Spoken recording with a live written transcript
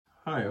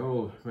Hi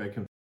all,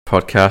 welcome to the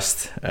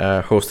podcast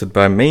hosted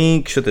by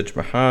me, Kshitij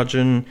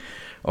Mahajan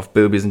of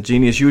Bilbies and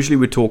Genius. Usually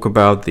we talk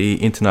about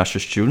the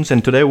international students,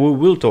 and today we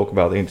will talk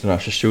about the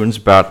international students,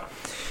 but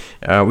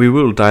we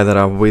will tie that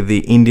up with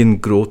the Indian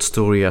growth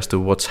story as to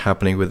what's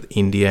happening with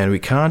India, and we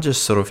can't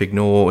just sort of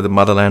ignore the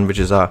motherland, which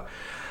is our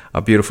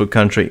beautiful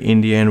country,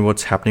 India, and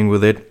what's happening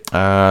with it.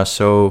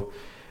 So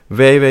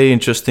very, very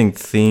interesting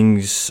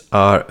things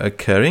are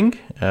occurring,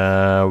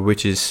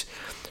 which is...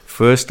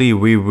 Firstly,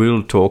 we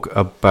will talk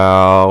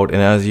about,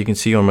 and as you can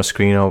see on my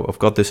screen, I've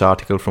got this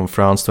article from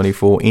France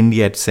 24,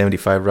 India at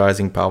 75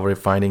 rising power,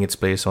 finding its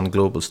place on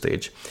global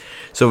stage.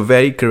 So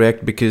very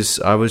correct, because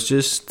I was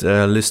just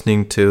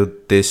listening to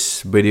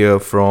this video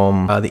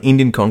from the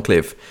Indian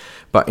conclave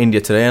by India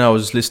today, and I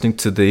was listening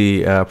to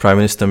the Prime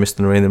Minister,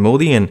 Mr. Narendra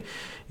Modi, and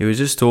he was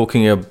just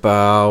talking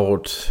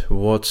about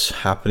what's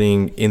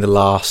happened in the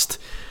last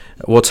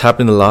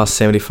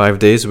 75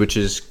 days, which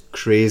is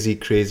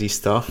crazy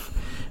stuff.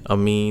 I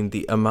mean,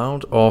 the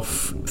amount of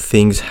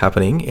things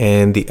happening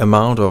and the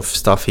amount of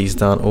stuff he's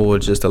done over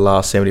just the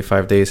last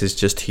 75 days is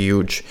just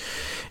huge.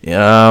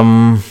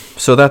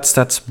 So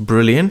that's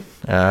brilliant.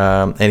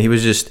 And he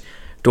was just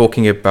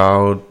talking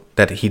about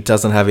that he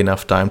doesn't have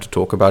enough time to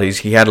talk about.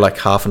 He had like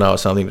half an hour or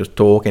something to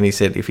talk, and he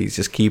said if he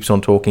just keeps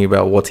on talking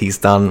about what he's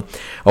done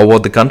or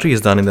what the country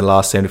has done in the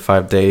last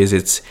 75 days,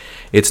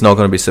 it's not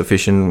going to be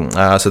sufficient.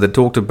 So they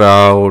talked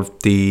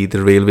about the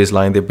railways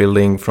line they're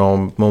building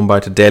from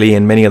Mumbai to Delhi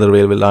and many other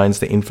railway lines,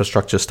 the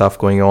infrastructure stuff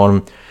going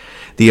on,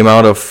 the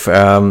amount of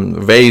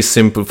very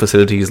simple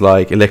facilities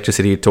like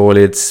electricity,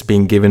 toilets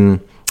being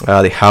given,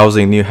 the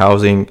housing, new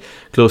housing,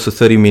 close to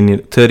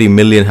 30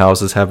 million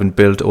houses have been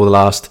built over the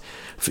last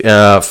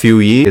few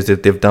years.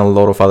 That they've done a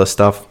lot of other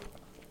stuff,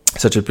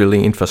 such as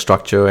building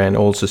infrastructure and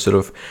also sort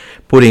of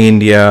putting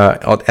India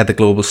at the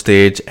global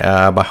stage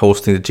by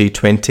hosting the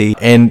G-20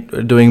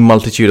 and doing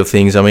multitude of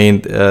things. I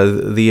mean,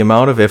 the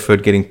amount of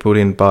effort getting put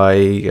in by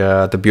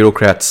the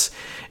bureaucrats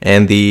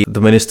and the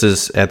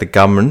ministers at the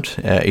government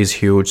is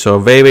huge. So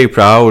very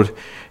proud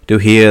to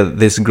hear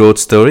this growth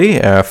story,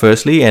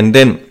 firstly, and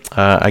then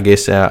I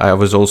guess I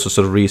was also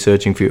sort of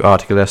researching a few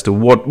articles as to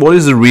what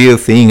is the real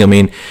thing. I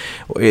mean,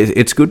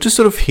 it's good to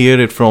sort of hear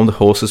it from the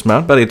horse's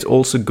mouth, but it's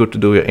also good to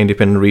do your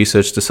independent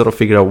research to sort of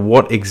figure out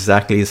what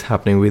exactly is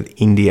happening with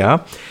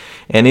India.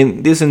 And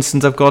in this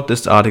instance, I've got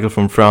this article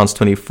from France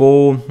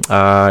 24.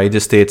 It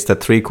just states that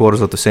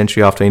 3/4 of the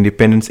century after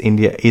independence,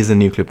 India is a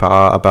nuclear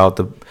power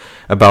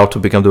about to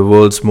become the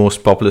world's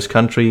most populous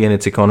country, and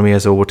its economy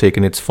has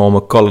overtaken its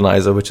former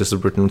colonizer, which is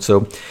Britain.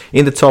 So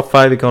in the top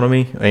 5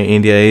 economy,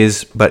 India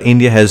is, but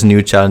India has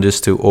new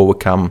challenges to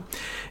overcome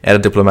at a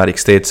diplomatic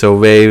state. So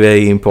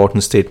very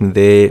important statement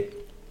there.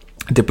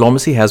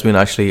 Diplomacy has been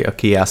actually a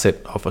key asset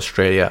of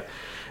Australia.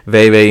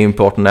 Very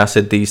important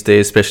asset these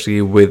days,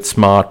 especially with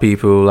smart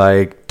people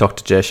like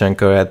Dr.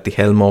 Jaishankar at the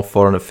helm of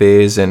foreign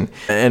affairs and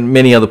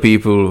many other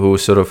people who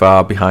sort of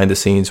are behind the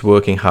scenes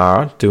working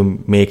hard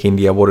to make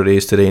India what it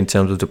is today in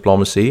terms of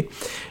diplomacy.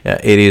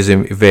 It is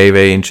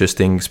very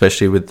interesting,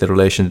 especially with the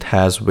relation it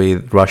has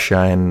with Russia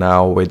and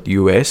now with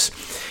US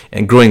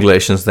and growing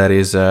relations. That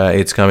is,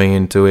 it's coming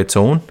into its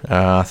own.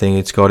 I think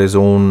it's got its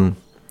own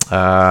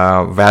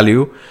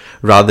value,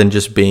 rather than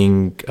just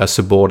being a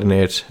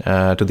subordinate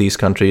to these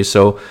countries.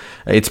 So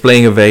it's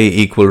playing a very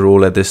equal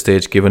role at this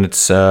stage, given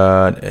its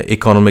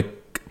economic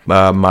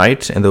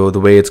might and the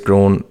way it's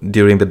grown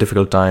during the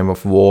difficult time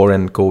of war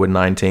and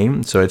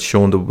COVID-19. So it's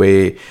shown the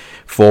way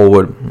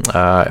forward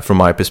from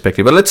my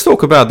perspective. But let's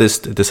talk about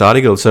this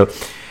article. So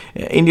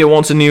India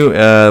wants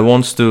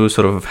to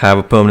sort of have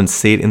a permanent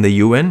seat in the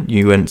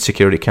UN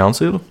Security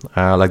Council,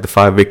 like the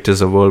 5 victors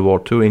of World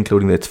War II,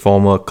 including its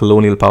former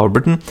colonial power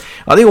Britain.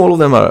 I think all of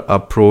them are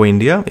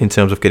pro-India in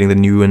terms of getting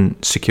the UN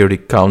Security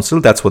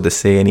Council. That's what they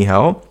say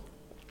anyhow.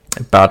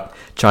 But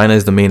China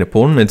is the main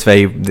opponent.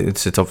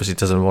 It obviously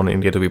doesn't want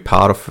India to be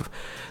part of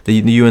the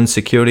UN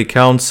Security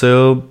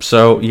Council.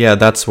 So yeah,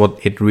 that's what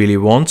it really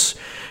wants.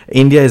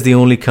 India is the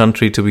only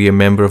country to be a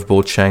member of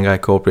both Shanghai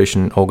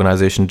Cooperation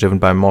Organization, driven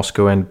by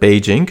Moscow, and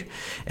Beijing,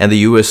 and the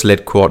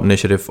US-led Quad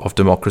initiative of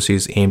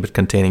democracies aimed at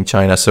containing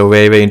China. So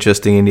very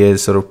interesting. India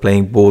is sort of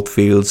playing both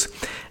fields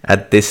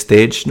at this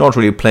stage. Not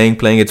really playing,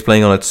 it's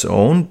playing on its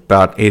own,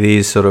 but it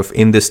is sort of,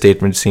 in this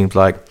statement, it seems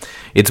like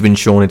it's been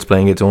shown it's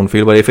playing its own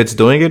field. But if it's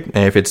doing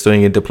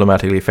it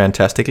diplomatically,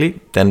 fantastically,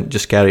 then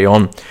just carry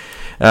on.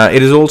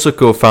 It is also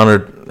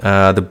co-founded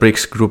the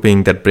BRICS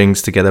grouping that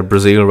brings together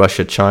Brazil,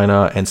 Russia,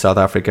 China, and South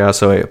Africa.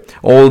 So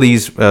all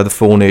these, the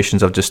 4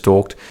 nations I've just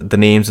talked, the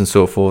names and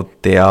so forth,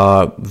 they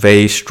are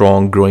very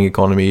strong growing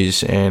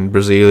economies, and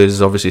Brazil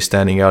is obviously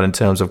standing out in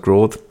terms of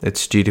growth.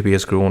 Its GDP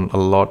has grown a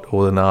lot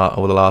over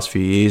the last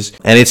few years,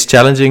 and it's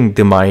challenging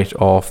the might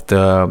of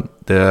the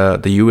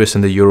US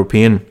and the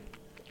European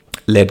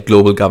led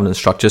global governance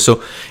structure.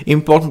 So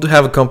important to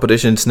have a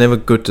competition. It's never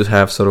good to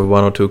have sort of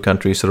 1 or 2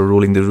 countries sort of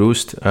ruling the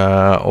roost,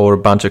 or a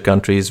bunch of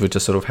countries which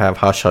just sort of have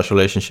hush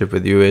relationship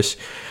with US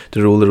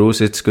to rule the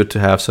roost. It's good to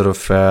have sort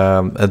of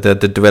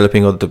the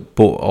developing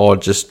or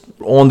just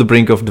on the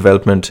brink of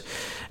development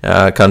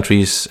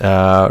countries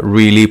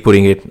really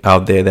putting it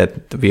out there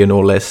that we are no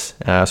less.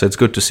 So it's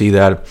good to see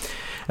that.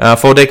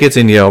 For decades,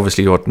 India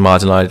obviously got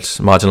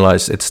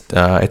marginalized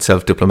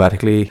itself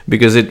diplomatically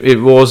because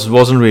it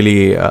wasn't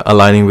really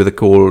aligning with the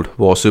Cold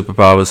War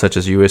superpowers such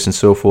as US and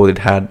so forth. It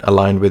had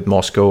aligned with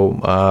Moscow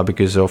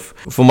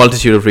for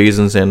multitude of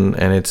reasons, and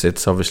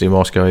it's obviously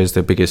Moscow is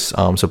the biggest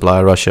arms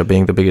supplier, Russia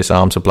being the biggest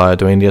arms supplier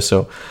to India.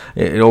 So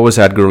it always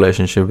had good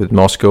relationship with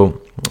Moscow.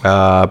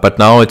 But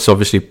now it's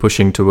obviously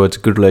pushing towards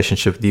good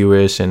relationship with the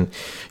US and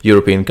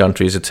European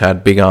countries. It's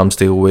had big arms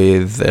deal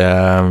with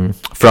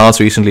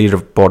France recently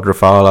bought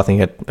Rafale, I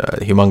think at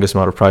a humongous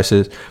amount of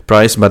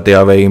price, but they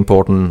are a very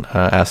important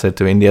asset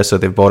to India, so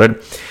they've bought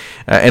it.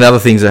 And other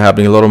things are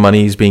happening. A lot of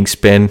money is being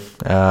spent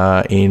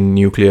in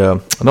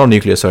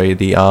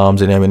the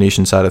arms and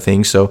ammunition side of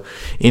things. So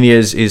India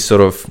is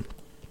sort of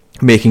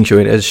making sure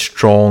it has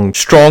strong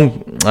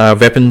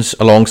weapons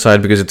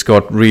alongside, because it's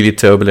got really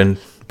turbulent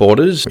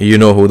borders. You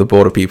know who the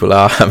border people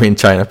are. I mean,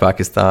 China,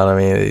 Pakistan. I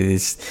mean,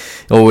 it's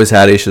always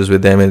had issues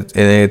with them, and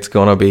it's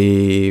gonna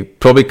be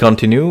probably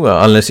continue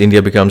unless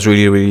India becomes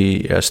really,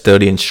 really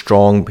sturdy and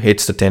strong,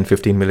 hits the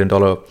 $10-15 million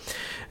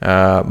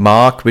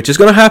mark, which is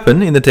going to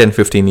happen in the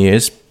 10-15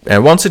 years.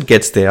 And once it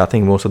gets there, I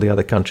think most of the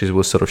other countries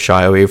will sort of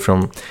shy away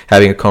from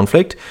having a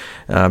conflict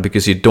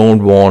because you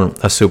don't want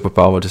a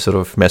superpower to sort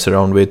of mess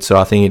around with. So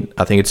I think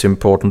it's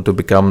important to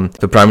become.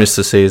 The Prime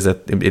Minister says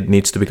that it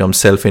needs to become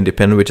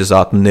self-independent, which is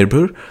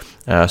Atmanirbhar.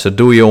 So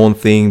do your own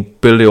thing,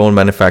 build your own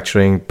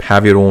manufacturing,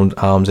 have your own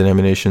arms and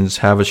ammunitions,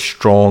 have a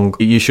strong.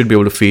 You should be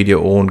able to feed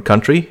your own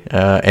country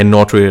and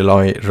not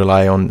really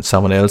rely on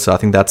someone else. So I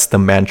think that's the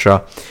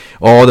mantra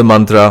or the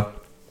mantra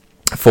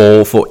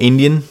for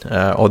Indian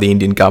or the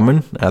Indian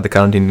government, the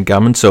current Indian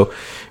government. So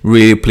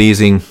really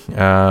pleasing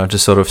to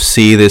sort of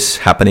see this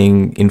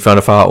happening in front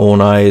of our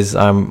own eyes.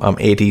 I'm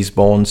 80s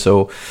born,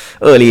 so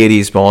early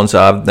 80s born.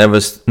 So I've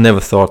never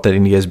thought that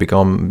India is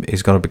going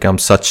to become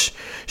such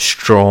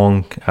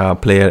strong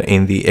player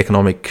in the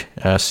economic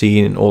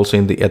scene and also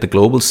at the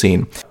global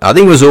scene. I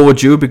think it was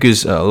overdue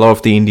because a lot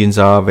of the Indians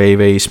are very,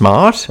 very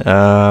smart,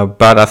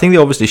 but I think they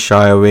obviously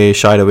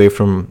shied away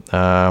from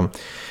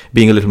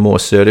being a little more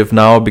assertive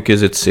now,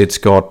 because it's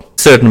got a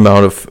certain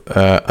amount of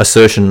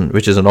assertion,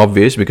 which isn't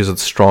obvious because of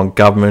the strong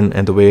government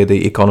and the way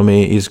the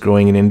economy is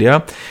growing in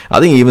India.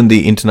 I think even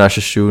the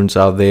international students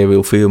out there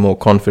will feel more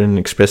confident in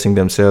expressing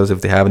themselves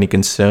if they have any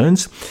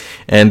concerns,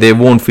 and they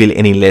won't feel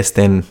any less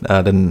than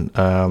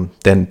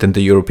the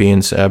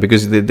Europeans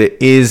because there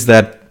is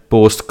that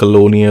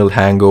post-colonial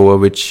hangover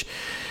which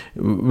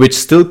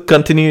still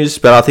continues,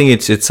 but I think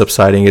it's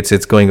subsiding.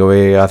 It's going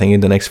away. I think in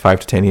the next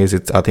 5 to 10 years,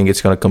 I think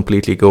it's going to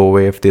completely go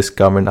away if this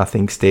government, I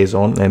think, stays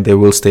on, and they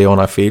will stay on,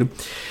 I feel.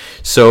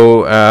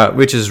 So,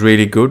 which is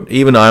really good.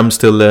 Even I'm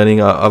still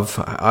learning.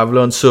 I've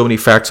learned so many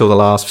facts over the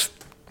last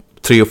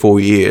 3 or 4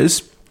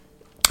 years,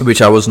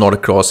 which I was not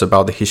across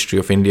about the history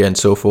of India and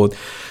so forth.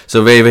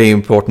 So very, very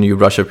important you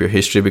brush up your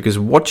history, because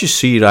what you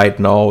see right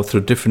now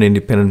through different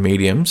independent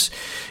mediums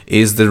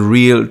is the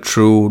real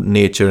true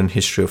nature and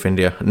history of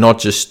India. Not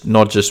just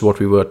what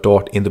we were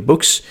taught in the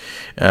books,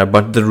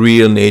 but the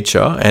real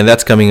nature. And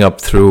that's coming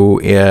up through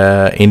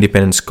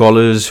independent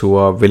scholars who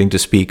are willing to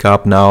speak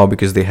up now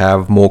because they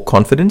have more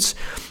confidence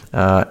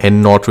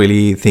and not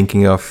really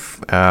thinking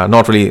of,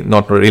 not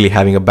really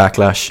having a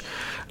backlash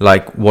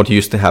like what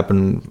used to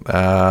happen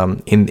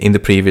in the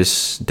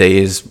previous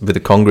days with the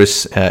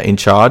Congress in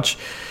charge.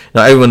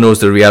 Now everyone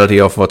knows the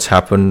reality of what's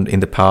happened in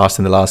the past,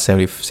 in the last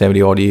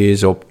 70 odd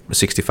years or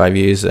 65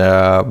 years.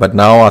 But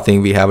now I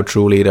think we have a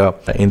true leader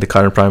in the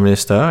current Prime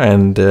Minister,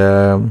 and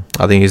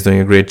I think he's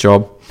doing a great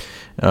job,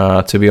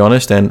 to be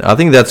honest. And I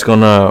think that's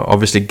gonna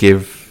obviously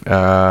give,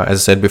 as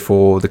I said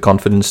before, the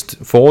confidence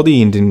for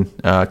the Indian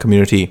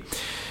community.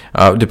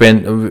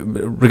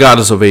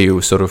 Regardless of where you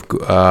sort of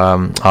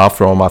are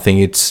from, I think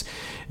it's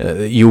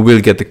you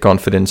will get the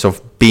confidence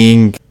of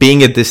being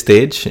at this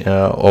stage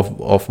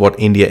of what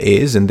India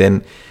is, and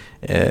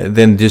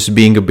then just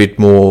being a bit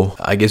more,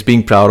 I guess,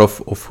 being proud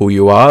of who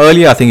you are.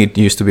 Earlier, I think it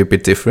used to be a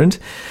bit different,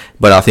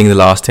 but I think the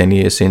last 10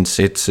 years since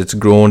it's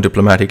grown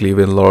diplomatically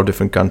with a lot of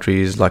different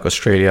countries like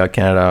Australia,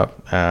 Canada.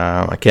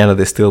 Canada,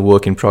 there's still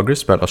work in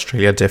progress, but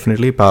Australia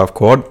definitely part of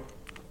Quad.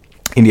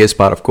 India is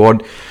part of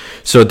Quad.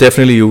 So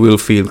definitely you will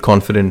feel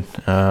confident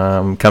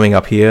coming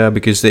up here,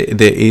 because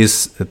there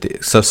is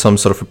some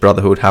sort of a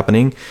brotherhood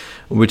happening,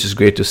 which is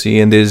great to see.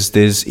 And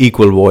there's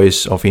equal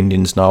voice of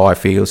Indians now, I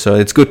feel. So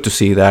it's good to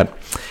see that.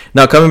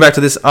 Now, coming back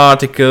to this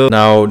article,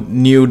 now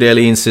New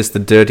Delhi insists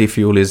that dirty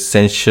fuel is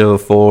essential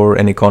for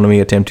an economy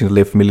attempting to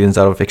lift millions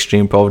out of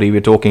extreme poverty.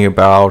 We're talking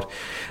about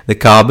the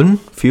carbon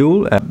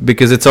fuel,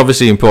 because it's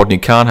obviously important. You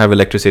can't have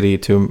electricity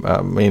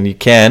you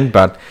can,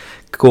 but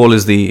coal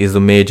is the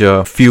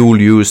major fuel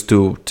used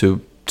to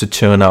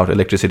churn out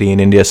electricity in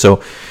India.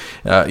 So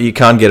You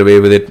can't get away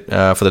with it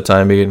for the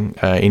time being.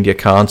 India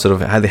can't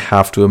they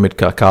have to emit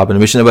carbon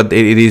emission, but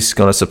it is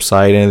going to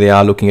subside, and they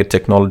are looking at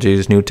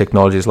new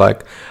technologies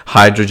like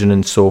hydrogen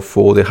and so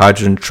forth. The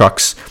hydrogen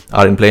trucks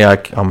are in play.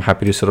 I'm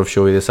happy to sort of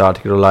show you this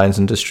article. Reliance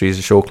Industries,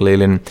 Ashok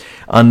Leyland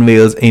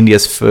unveils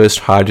India's first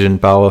hydrogen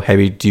power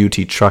heavy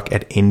duty truck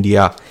at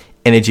India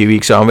Energy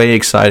Week. So I'm very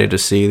excited to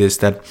see this,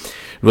 that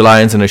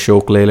Reliance and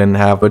Ashok Leyland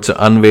have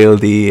to unveil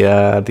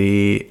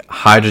the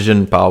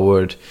hydrogen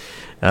powered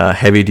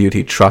heavy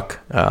duty truck.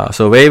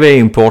 So very, very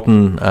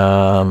important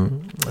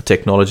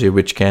technology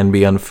which can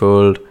be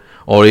unfurled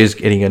or is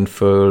getting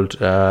unfurled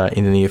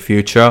in the near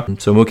future.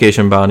 So Mukesh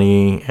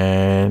Ambani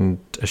and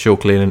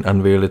Ashok Leyland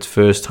unveiled its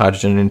first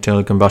hydrogen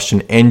internal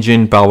combustion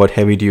engine powered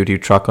heavy duty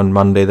truck on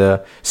Monday,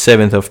 the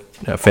 7th of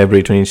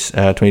February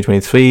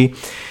 2023.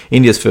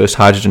 India's first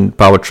hydrogen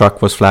powered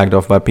truck was flagged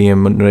off by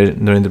PM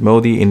Narendra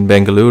Modi in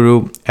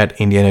Bengaluru at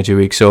India Energy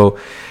Week. So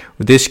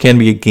this can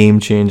be a game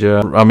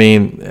changer. I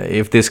mean,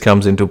 if this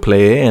comes into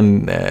play,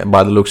 and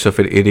by the looks of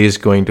it, it is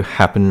going to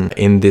happen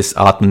in this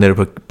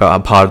Atmanirbhar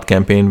Bharat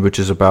campaign, which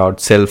is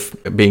about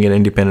being an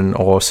independent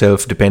or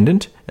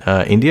self-dependent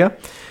India.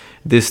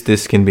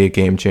 This can be a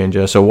game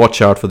changer. So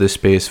watch out for this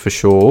space for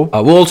sure.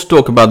 We'll also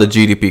talk about the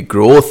GDP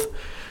growth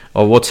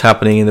or what's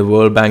happening in the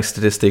World Bank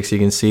statistics. You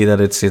can see that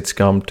it's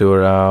come to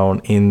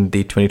around in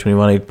the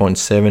 2021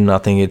 8.7. I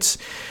think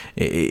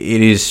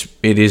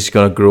it is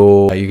going to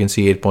grow. You can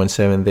see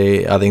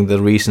 8.7. I think the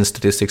recent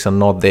statistics are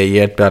not there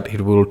yet, but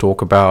it will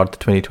talk about the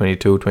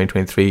 2022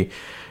 2023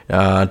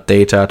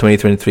 data.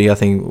 2023, I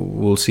think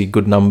we'll see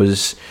good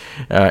numbers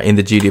in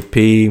the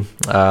GDP.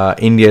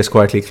 India is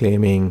quietly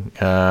claiming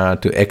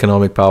to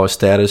economic power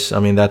status.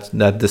 I mean, that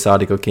this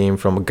article came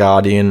from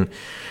Guardian.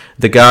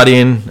 The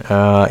Guardian,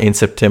 in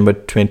September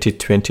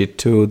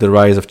 2022, the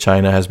rise of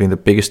China has been the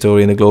biggest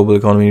story in the global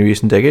economy in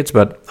recent decades,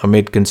 but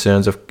amid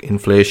concerns of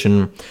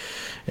inflation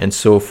and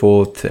so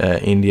forth,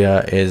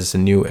 India is a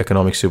new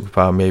economic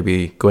superpower,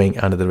 maybe going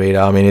under the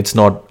radar. I mean, it's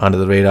not under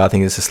the radar. I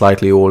think it's a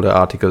slightly older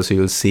article, so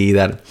you'll see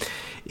that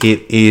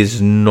it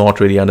is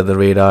not really under the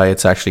radar.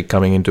 It's actually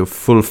coming into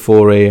full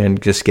foray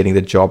and just getting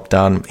the job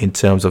done in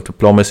terms of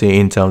diplomacy,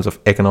 in terms of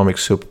economic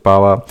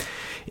superpower,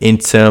 in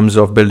terms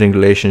of building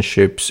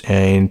relationships,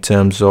 and in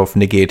terms of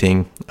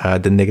negating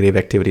the negative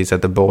activities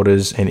at the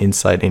borders and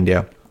inside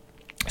India.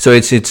 So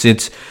it's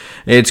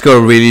got a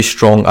really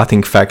strong, I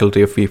think,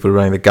 faculty of people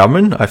running the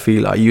government. I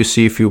feel you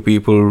see a few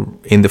people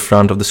in the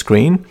front of the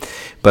screen,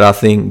 but I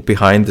think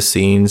behind the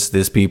scenes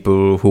there's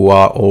people who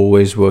are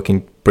always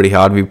working pretty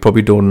hard. We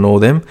probably don't know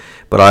them,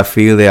 but I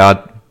feel there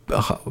are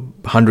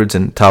hundreds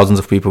and thousands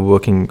of people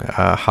working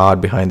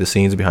hard behind the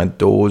scenes, behind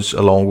doors,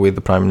 along with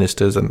the prime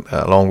ministers and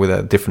along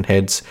with different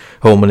heads,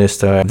 home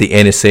minister, the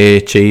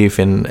NSA chief,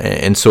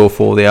 and so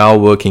forth. They are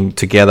working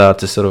together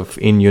to sort of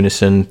in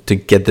unison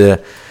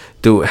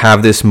to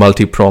have this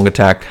multi-pronged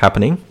attack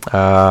happening.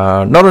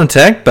 Not an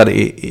attack, but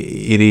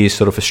it is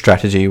sort of a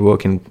strategy,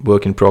 work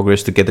in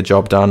progress to get the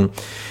job done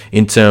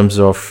in terms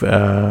of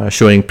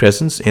showing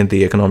presence in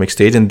the economic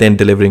stage and then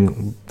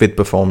delivering with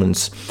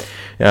performance.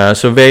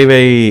 So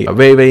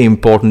very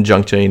important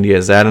juncture India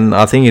is at, and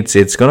I think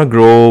it's going to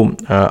grow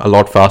a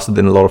lot faster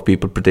than a lot of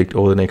people predict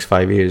over the next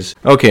 5 years.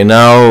 Okay,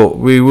 now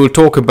we will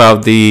talk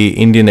about the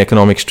Indian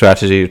Economic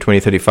Strategy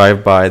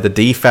 2035 by the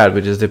DFAT,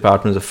 which is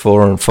Department of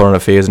Foreign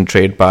Affairs and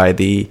Trade by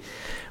the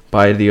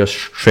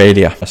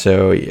Australia.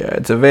 So yeah,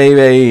 it's a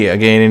very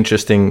again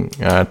interesting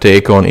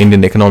take on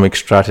Indian Economic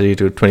Strategy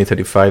to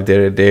 2035.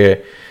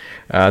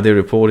 Their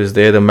report is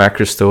there, the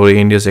macro story.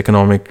 India's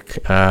economy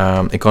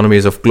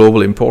is of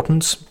global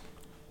importance.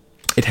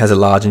 It has a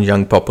large and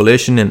young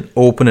population, an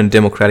open and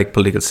democratic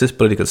political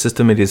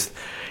system. It is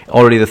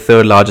already the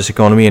third largest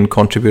economy and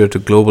contributor to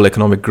global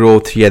economic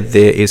growth, yet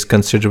there is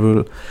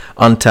considerable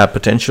untapped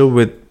potential.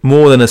 With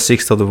more than a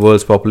sixth of the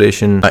world's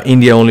population,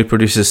 India only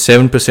produces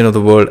 7% of the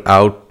world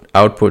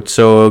output.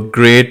 So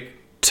great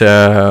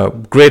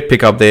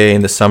pick up there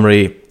in the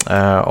summary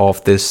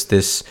of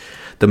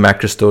the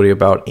macro story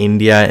about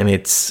India and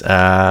its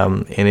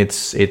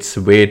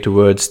way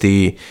towards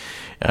the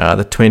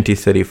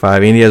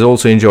 2035. India has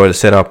also enjoyed a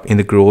setup in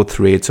the growth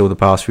rates over the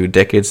past few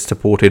decades,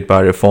 supported by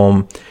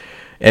reform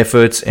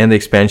efforts and the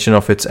expansion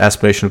of its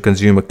aspirational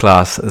consumer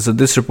class. So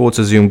this reports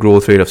assumed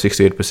growth rate of 6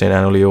 to 8%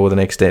 annually over the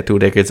next 2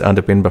 decades,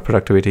 underpinned by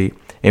productivity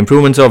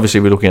improvements. Obviously,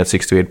 we're looking at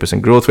 6 to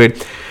 8% growth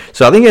rate.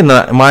 So I think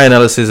my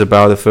analysis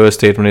about the first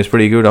statement is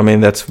pretty good. I mean,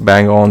 that's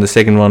bang on. The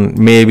second one,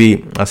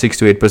 maybe 6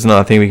 to 8%.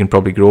 I think we can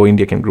probably grow.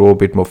 India can grow a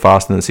bit more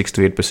faster than 6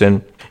 to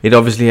 8%. It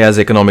obviously has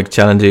economic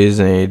challenges,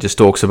 and it just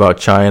talks about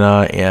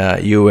China,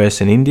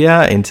 US, and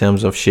India in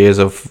terms of shares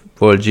of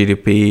world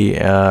GDP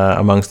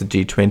amongst the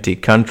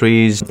G20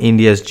 countries.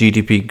 India's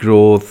GDP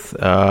growth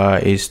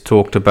is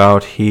talked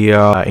about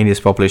here. India's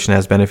population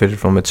has benefited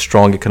from its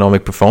strong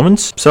economic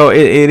performance. So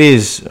it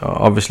is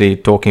obviously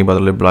talking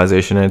about the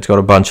liberalization, and it's got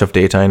a bunch of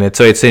data in it.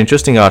 So it's an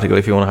interesting article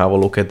if you want to have a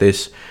look at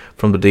this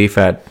from the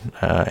DFAT,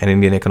 an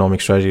Indian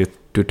Economic Strategy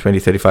to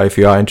 2035 if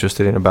you are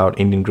interested in about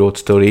Indian growth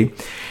story.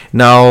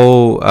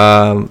 Now,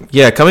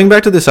 coming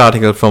back to this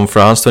article from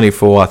France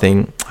 24, I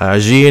think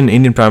Xi and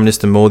Indian Prime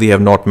Minister Modi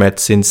have not met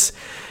since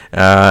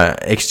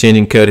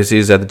exchanging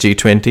courtesies at the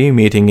G-20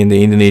 meeting in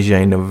Indonesia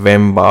in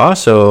November.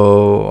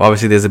 So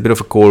obviously there's a bit of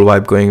a cold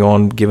vibe going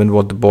on given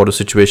what the border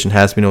situation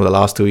has been over the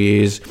last 2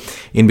 years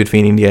in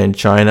between India and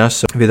China.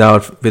 So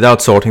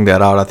without sorting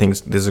that out, I think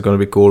there's going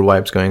to be cold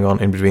vibes going on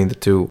in between the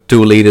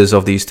two leaders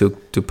of these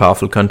two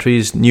powerful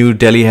countries. New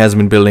Delhi has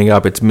been building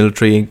up its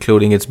military,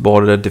 including its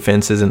border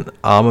defenses and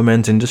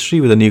armaments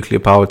industry, with a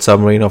nuclear-powered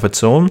submarine of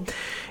its own,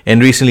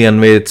 and recently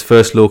unveiled its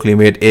first locally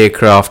made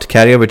aircraft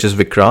carrier, which is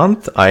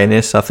Vikrant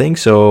INS, I think.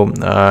 So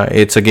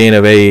it's again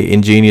a very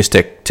ingenious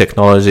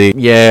technology.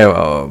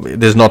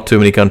 There's not too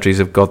many countries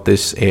have got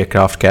this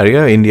aircraft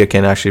carrier. India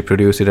can actually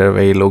produce it at a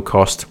very low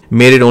cost.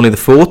 Made it only the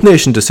fourth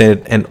nation to send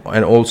it, and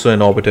also an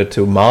orbiter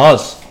to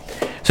Mars.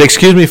 So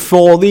excuse me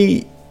for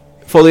the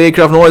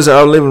aircraft noise.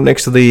 I live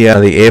next to the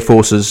Air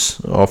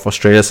Forces of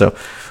Australia, so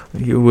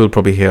you will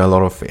probably hear a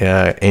lot of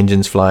aircraft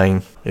engines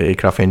flying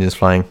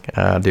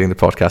during the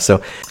podcast.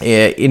 So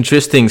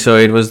interesting. So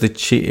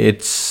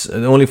it's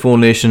the only fourth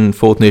nation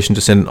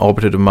to send an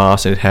orbiter to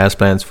Mars, and it has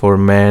plans for a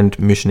manned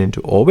mission into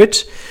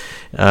orbit,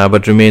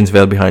 but remains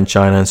well behind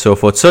China and so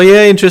forth. So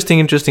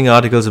interesting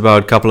articles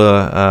about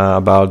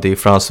about the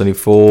France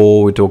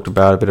 24. We talked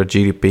about a bit of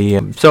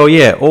GDP. So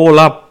all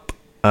up,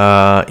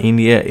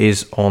 India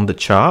is on the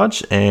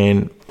charge.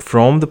 And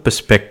from the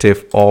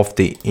perspective of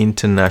the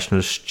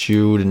international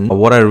student,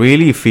 what I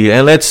really feel,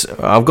 and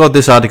I've got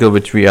this article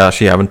which we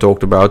actually haven't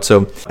talked about.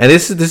 So, and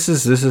this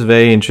is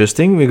very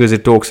interesting because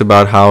it talks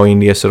about how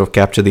India sort of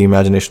captured the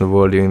imagination of the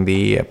world during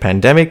the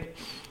pandemic.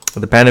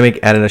 The pandemic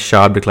added a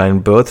sharp decline in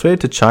birth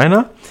rate to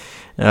China.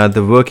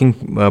 The working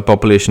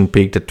population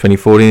peaked at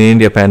 2014. In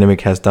India,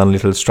 pandemic has done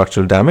little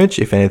structural damage.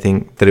 If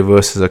anything, the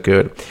reverse has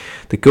occurred.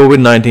 The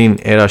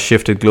COVID-19 era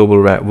shifted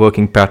global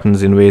working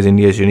patterns in ways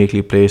India is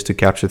uniquely placed to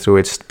capture through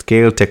its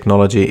scale,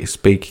 technology,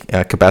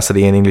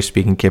 capacity, and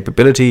English-speaking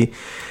capability.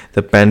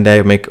 The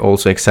pandemic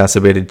also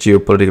exacerbated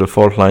geopolitical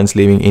fault lines,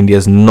 leaving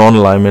India's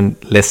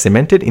non-alignment less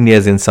cemented. India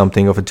is in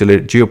something of a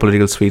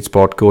geopolitical sweet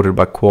spot coated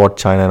by Quad,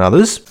 China, and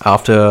others.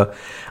 After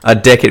a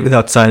decade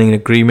without signing an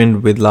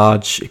agreement with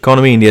large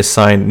economy, India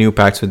signed new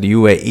pacts with the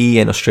UAE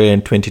and Australia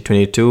in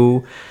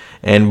 2022,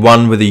 and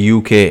one with the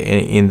UK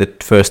in the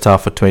first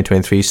half of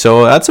 2023.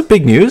 So that's a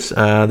big news.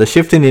 The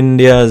shift in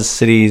India's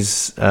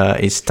cities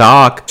is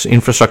stark.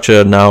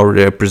 Infrastructure now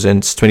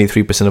represents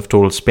 23% of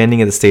total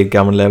spending at the state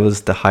government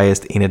levels, the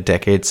highest in a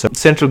decade. So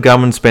central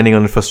government spending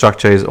on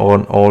infrastructure is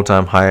on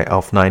all-time high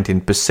of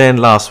 19%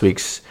 last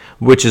week's,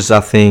 which is,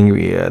 I think,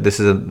 this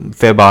is a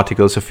Feb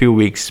article, so a few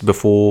weeks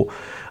before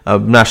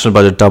national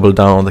budget doubled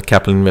down on the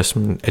capital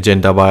investment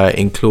agenda by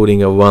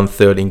including a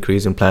 1/3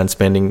 increase in planned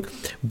spending,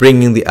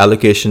 bringing the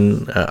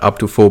allocation up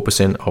to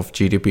 4% of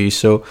GDP.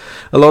 So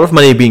a lot of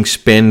money being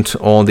spent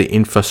on the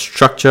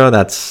infrastructure.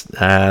 That's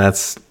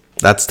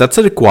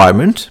a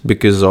requirement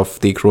because of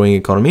the growing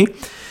economy.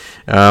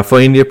 For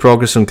India,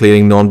 progress on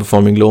clearing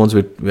non-performing loans,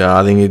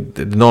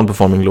 the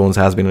non-performing loans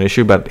has been an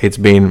issue, but it's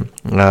been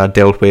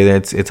dealt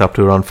with. It's up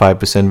to around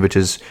 5%, which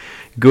is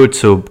good.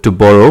 So to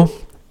borrow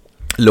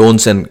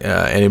loans and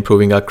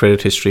improving our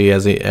credit history,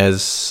 as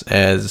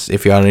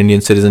if you are an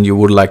Indian citizen, you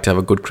would like to have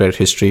a good credit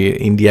history.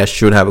 India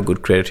should have a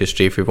good credit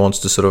history. If it wants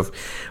to sort of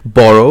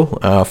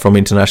borrow from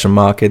international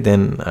market,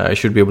 then it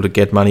should be able to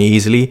get money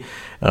easily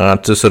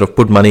to sort of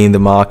put money in the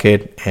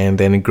market and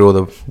then grow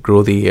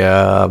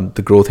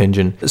the growth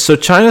engine. So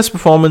China's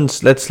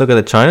performance, let's look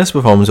at China's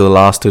performance over the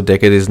last 2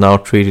 decades is now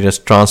treated as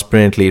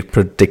transparently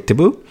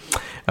predictable.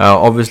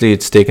 Obviously,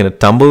 it's taken a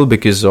tumble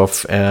because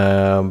of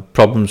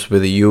problems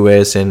with the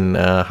US and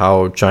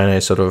how China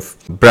is sort of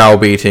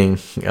browbeating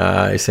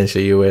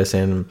essentially US,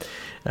 and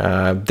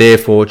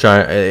therefore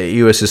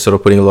US is sort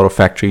of putting a lot of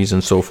factories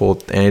and so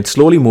forth, and it's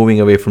slowly moving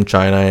away from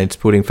China. It's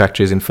putting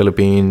factories in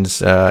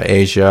Philippines,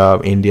 Asia,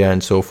 India,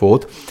 and so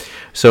forth.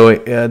 So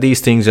these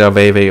things are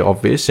very, very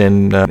obvious,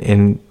 and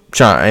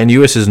China and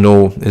US is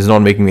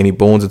not making any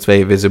bones. It's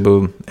very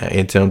visible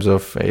in terms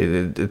of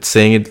it's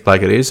saying it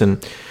like it is,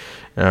 and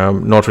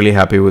not really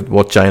happy with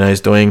what China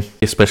is doing,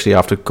 especially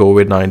after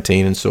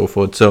COVID-19 and so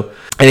forth. So,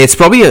 and it's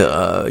probably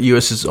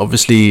US is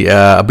obviously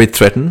a bit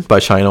threatened by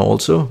China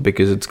also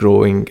because it's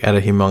growing at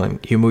a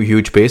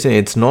huge pace, and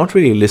it's not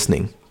really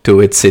listening to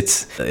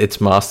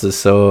its masters.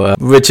 So,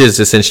 which is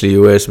essentially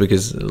US,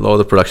 because a lot of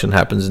the production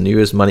happens in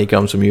US, money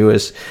comes from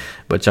US,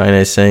 but China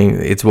is saying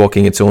it's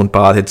walking its own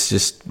path. It's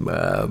just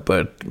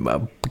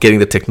getting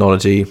the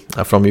technology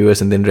from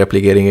US and then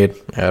replicating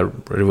it,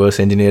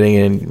 reverse engineering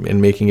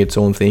and making its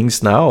own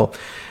things now.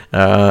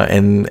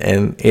 And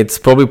it's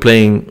probably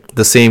playing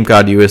the same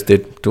card US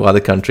did to other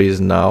countries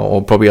now,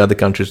 or probably other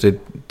countries did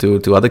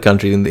to other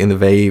countries in the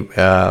very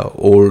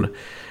old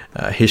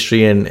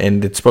history,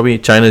 and it's probably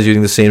China's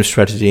using the same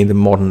strategy in the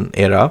modern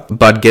era,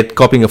 but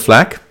copying a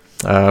flack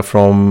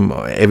from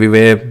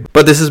everywhere.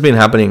 But this has been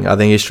happening. I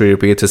think history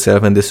repeats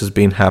itself, and this has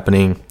been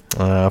happening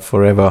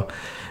forever.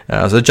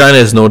 So China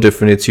is no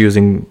different. It's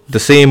using the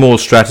same old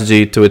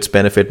strategy to its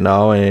benefit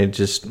now, and it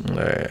just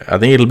I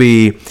think it'll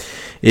be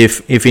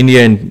if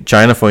India and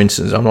China, for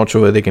instance, I'm not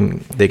sure whether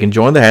they can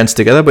join their hands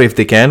together, but if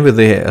they can with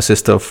the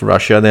assist of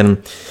Russia,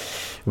 then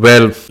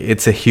well,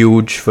 it's a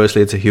huge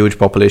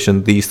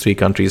population these three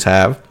countries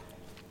have.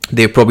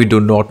 They probably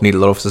do not need a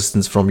lot of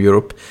assistance from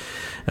Europe.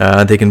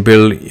 They can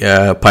build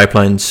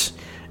pipelines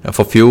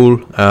for fuel.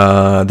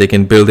 They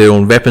can build their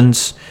own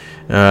weapons.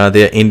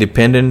 They are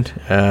independent.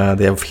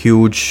 They have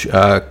huge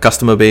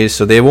customer base,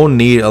 so they won't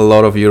need a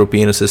lot of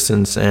European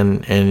assistance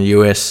and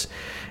US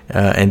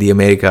and the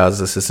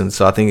Americas assistance.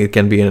 So I think it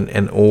can be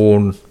an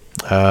own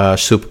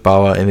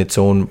superpower in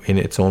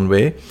its own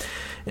way,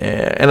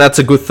 and that's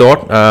a good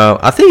thought.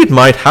 I think it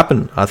might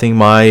happen. I think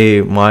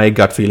my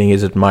gut feeling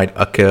is it might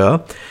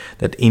occur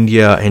that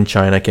India and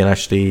China can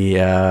actually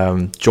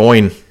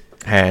join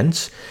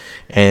hands.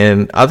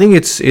 And I think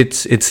it's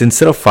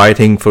instead of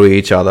fighting for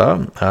each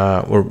other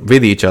or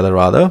with each other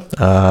rather,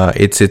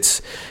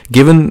 it's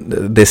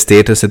given their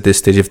status at this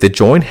stage. If they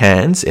join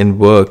hands and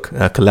work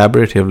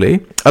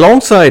collaboratively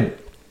alongside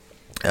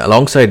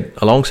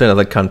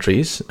other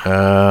countries,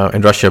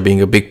 and Russia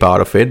being a big part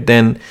of it,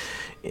 then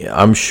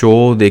I'm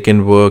sure they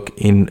can work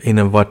in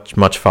a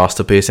much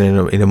faster pace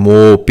and in a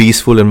more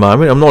peaceful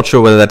environment. I'm not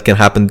sure whether that can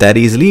happen that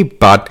easily,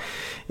 but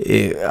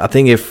I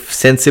think if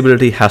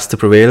sensibility has to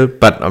prevail,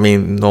 but I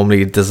mean,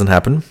 normally it doesn't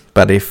happen.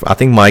 But I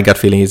think my gut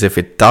feeling is if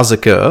it does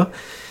occur,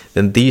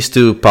 then these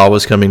two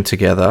powers coming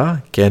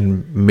together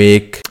can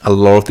make a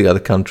lot of the other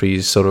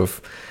countries sort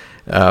of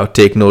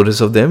take notice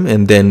of them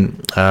and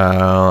then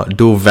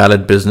do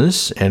valid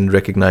business and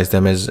recognize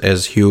them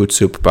as huge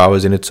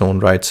superpowers in its own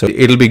right. So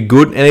it'll be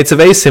good, and it's a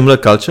very similar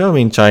culture. I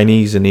mean,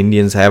 Chinese and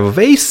Indians have a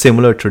very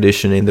similar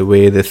tradition in the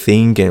way they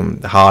think,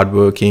 and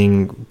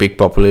hardworking, big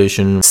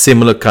population,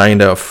 similar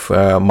kind of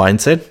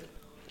mindset.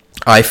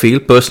 I feel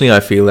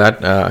that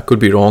I could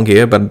be wrong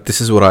here, but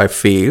this is what I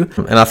feel,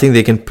 and I think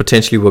they can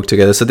potentially work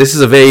together. So this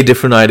is a very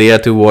different idea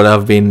to what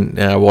I've been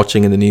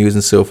watching in the news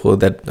and so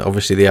forth, that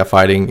obviously they are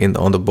fighting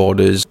on the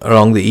borders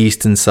along the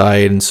eastern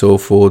side and so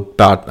forth.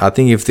 But I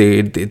think if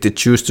they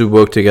choose to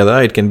work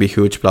together, it can be a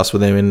huge plus for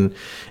them.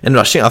 And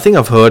Russia, I think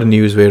I've heard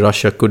news where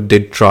Russia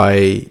did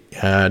try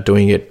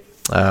doing it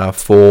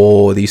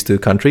for these two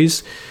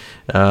countries.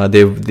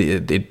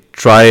 They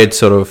tried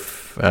sort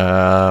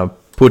of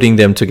putting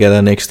them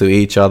together next to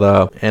each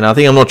other, and I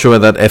think I'm not sure where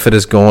that effort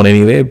has gone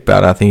anyway,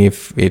 but I think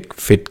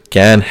if it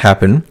can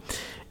happen,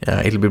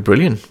 it'll be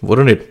brilliant,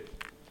 wouldn't it?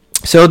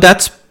 So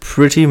that's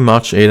pretty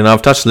much it, and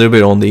I've touched a little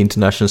bit on the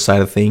international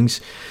side of things,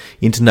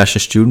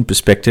 international student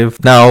perspective.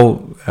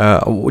 Now,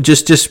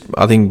 just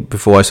I think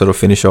before I sort of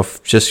finish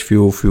off, just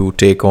few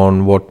take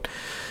on what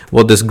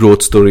this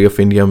growth story of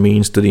India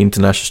means to the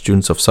international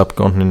students of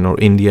subcontinent or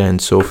India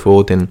and so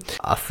forth. And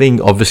I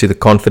think obviously the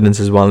confidence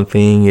is one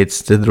thing.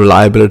 It's the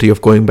reliability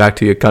of going back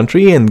to your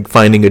country and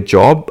finding a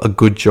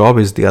good job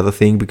is the other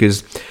thing,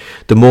 because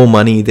the more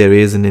money there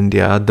is in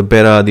India, the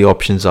better the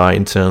options are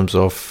in terms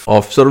of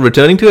sort of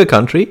returning to your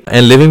country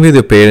and living with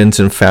your parents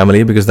and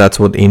family, because that's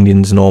what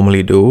Indians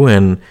normally do,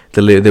 and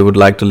they would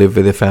like to live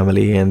with their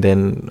family and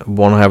then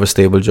want to have a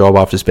stable job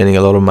after spending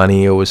a lot of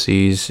money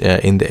overseas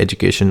in the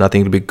education. I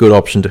think it'll be a good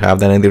option to have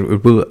that, and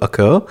it will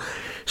occur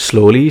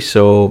slowly.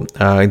 So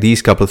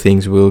these couple of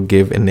things will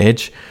give an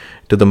edge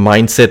to the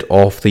mindset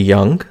of the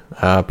young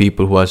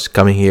people who are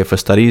coming here for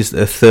studies.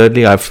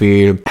 Thirdly, I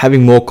feel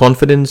having more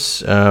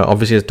confidence,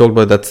 obviously I talked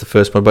about that's the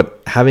first part,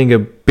 but having a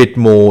bit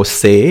more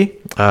say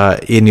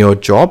in your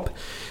job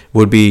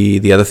would be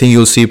the other thing.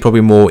 You'll see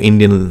probably more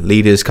Indian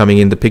leaders coming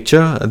in the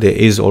picture. There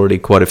is already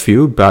quite a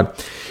few,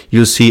 but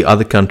you'll see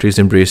other countries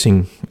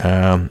embracing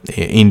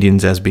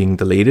Indians as being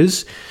the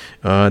leaders.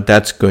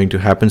 That's going to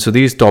happen. So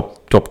these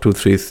top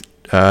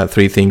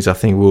three things I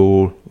think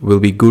will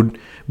be good,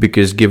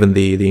 because given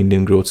the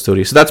Indian growth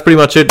story. So that's pretty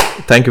much it.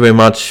 Thank you very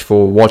much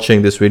for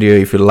watching this video.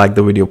 If you like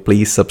the video,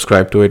 please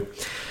subscribe to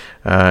it.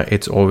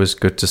 It's always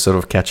good to sort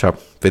of catch up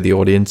with the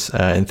audience,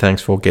 and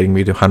thanks for getting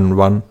me to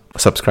 101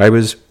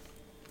 subscribers.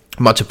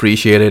 Much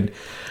appreciated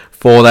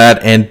for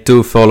that. And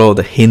to follow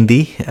the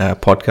Hindi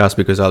podcast,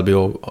 because I'll be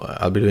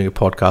doing a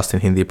podcast in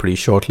Hindi pretty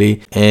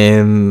shortly,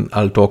 and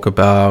I'll talk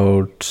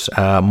about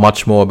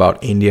much more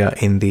about India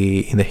in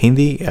the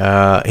Hindi.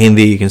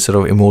 Hindi you can sort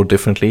of emote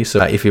differently.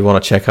 So if you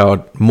want to check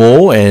out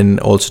more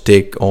and also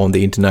take on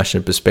the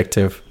international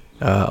perspective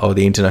or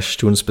the international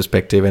students'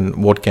 perspective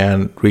and what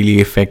can really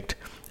affect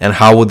and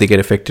how would they get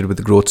affected with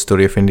the growth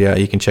story of India,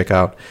 you can check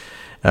out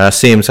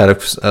same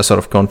sort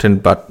of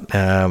content, but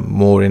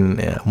more in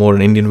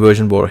Indian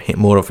version,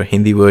 more of a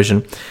Hindi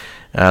version.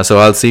 So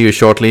I'll see you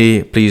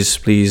shortly.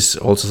 Please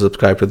also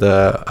subscribe to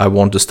the I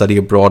Want to Study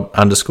Abroad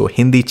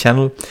 _Hindi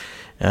channel,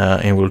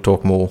 and we'll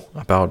talk more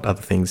about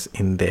other things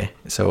in there.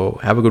 So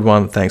have a good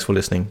one. Thanks for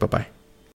listening. Bye bye.